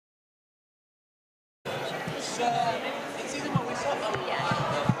it's either what we saw on the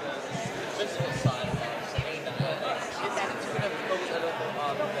physical side of Selena. It's going to focus a little bit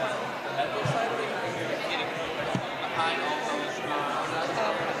on the mental side of it, getting behind all those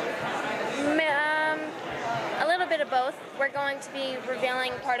A little bit of both. We're going to be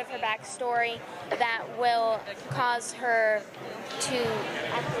revealing part of her backstory that will cause her to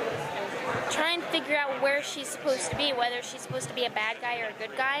try and figure out where she's supposed to be, whether she's supposed to be a bad guy or a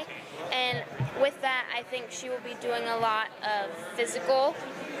good guy. And with that, I think she will be doing a lot of physical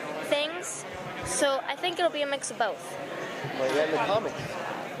things. So I think it'll be a mix of both. Well, yeah, in the comics.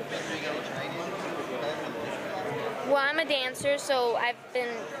 Well, I'm a dancer, so I've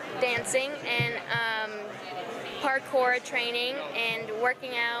been dancing and parkour training and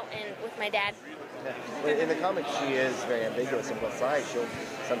working out and with my dad. Yeah. In the comics, she is very ambiguous on both sides. She'll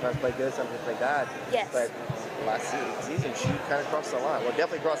sometimes play good, sometimes play bad. Yes. But last season, she kind of crossed the line. Well,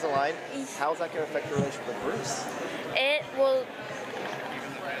 definitely crossed the line. How's that going to affect her relationship with Bruce? It will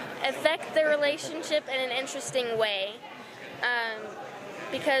affect the relationship in an interesting way.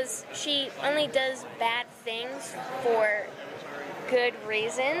 Because she only does bad things for good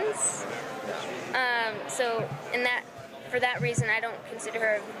reasons. So for that reason, I don't consider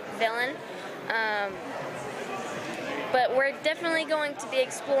her a villain. But we're definitely going to be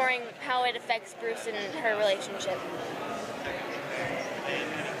exploring how it affects Bruce and her relationship.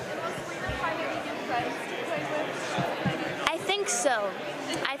 I think so.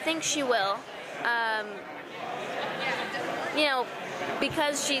 I think she will. You know,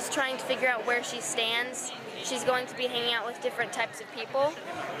 because she's trying to figure out where she stands, she's going to be hanging out with different types of people.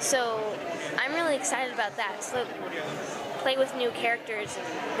 So I'm really excited about that. So play with new characters and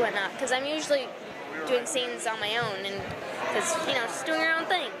whatnot. Because I'm usually doing scenes on my own, and because just doing your own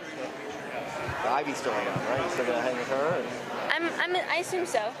thing. Ivy's still around, right? You still gonna hang with her? I assume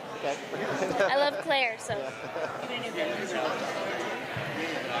so. Okay. I love Claire, so.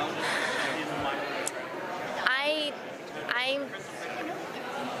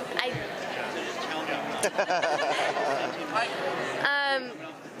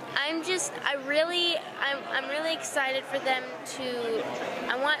 I'm really excited for them to.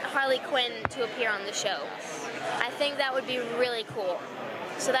 I want Harley Quinn to appear on the show. I think that would be really cool.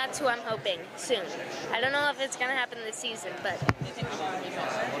 So that's who I'm hoping soon. I don't know if it's gonna happen this season, but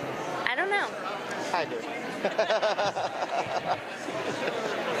I don't know. I do.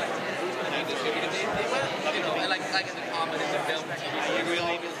 Like in the comedy, the film, it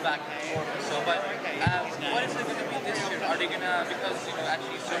really goes back and forth. So, but what is it going to be this year? Are they going to, because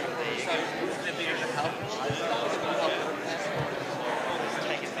actually some help?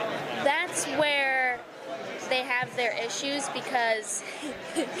 That's where they have their issues because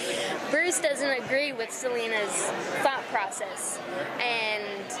Bruce doesn't agree with Selena's thought process,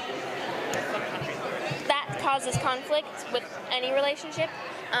 and that causes conflict with any relationship.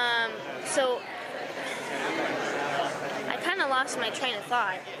 So I kind of lost my train of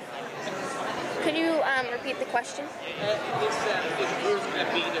thought. Could you repeat the question? Is Bruce going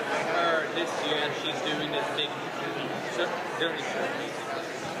to be there for her this year and she's doing this big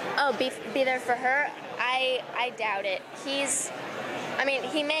Oh, be there for her? I doubt it. He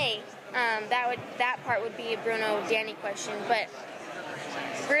may. That part would be a Bruno Danny question, but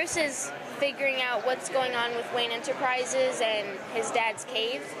Bruce is figuring out what's going on with Wayne Enterprises and his dad's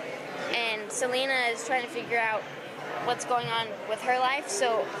cave, and Selena is trying to figure out what's going on with her life.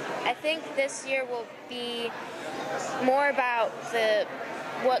 So I think this year will be more about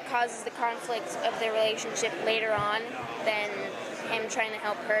what causes the conflict of their relationship later on than him trying to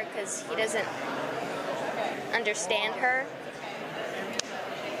help her because he doesn't understand her.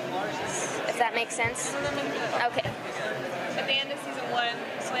 If that makes sense? Okay. At the end of season 1,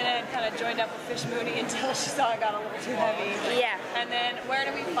 Selena had kind of joined up with Fish Mooney until she saw it got a little too heavy. Yeah. And then where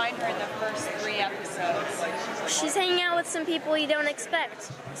do we find her in the first 3 episodes? She's hanging out with some people you don't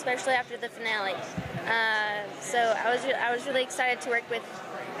expect, especially after the finale. So I was really excited to work with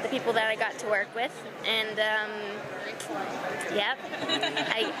the people that I got to work with, and yep,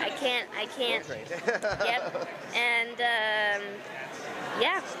 I can't. Yep, and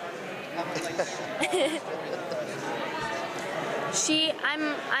yeah.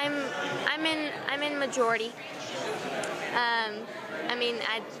 I'm in majority.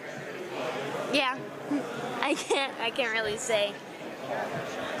 Yeah, I can't really say.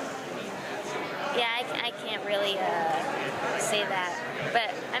 Yeah, I can't really say that,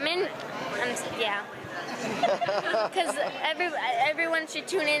 but yeah. Because everyone should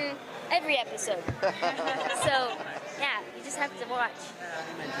tune in every episode. So, yeah, you just have to watch.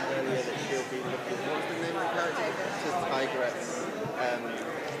 You mentioned earlier that she'll be looking. What was the name of the character? Tigress.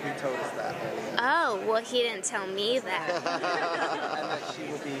 Who told us that. Oh, well, he didn't tell me that. And that she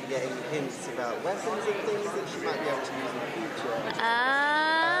will be getting hints about weapons and things that she might be able to use in the future.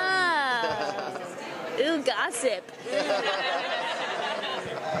 Ah. Ooh, gossip.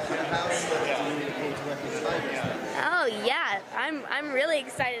 Oh yeah, I'm really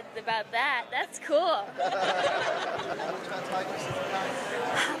excited about that. That's cool.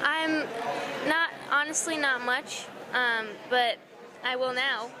 I'm honestly not much, but I will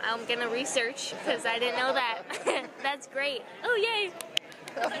now. I'm gonna research because I didn't know that. That's great. Oh yay!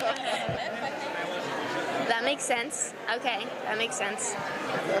 That makes sense. Okay, that makes sense.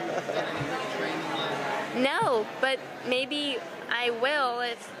 No, but maybe I will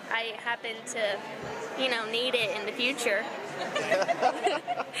if I happen to, need it in the future.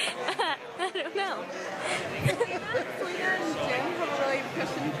 I don't know. Selena and Jim have a really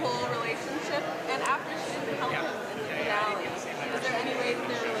push and pull relationship, and after she didn't help him in the finale, is there any way that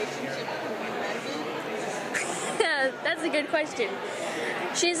their relationship can be mended? That's a good question.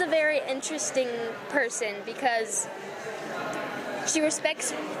 She's a very interesting person because she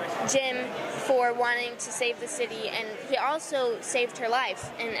respects Jim for wanting to save the city, and he also saved her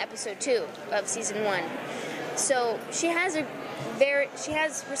life in episode 2 of season 1. So she has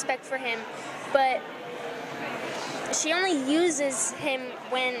respect for him, but she only uses him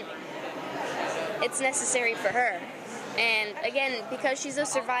when it's necessary for her. And again, because she's a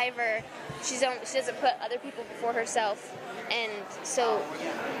survivor, she doesn't put other people before herself. And so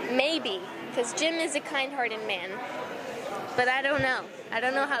maybe, because Jim is a kind-hearted man, but I don't know. I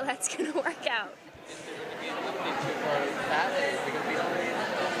don't know how that's going to work out.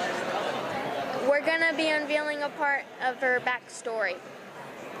 We're going to be unveiling a part of her backstory.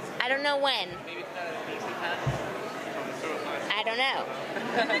 I don't know when. I don't know.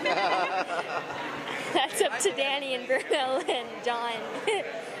 That's up to Danny and Bruno and John.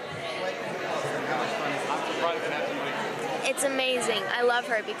 It's amazing. I love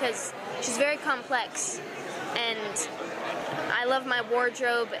her because she's very complex. And I love my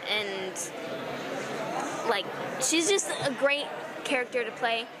wardrobe, and she's just a great character to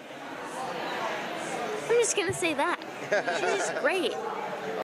play. I'm just gonna say that. She's just great.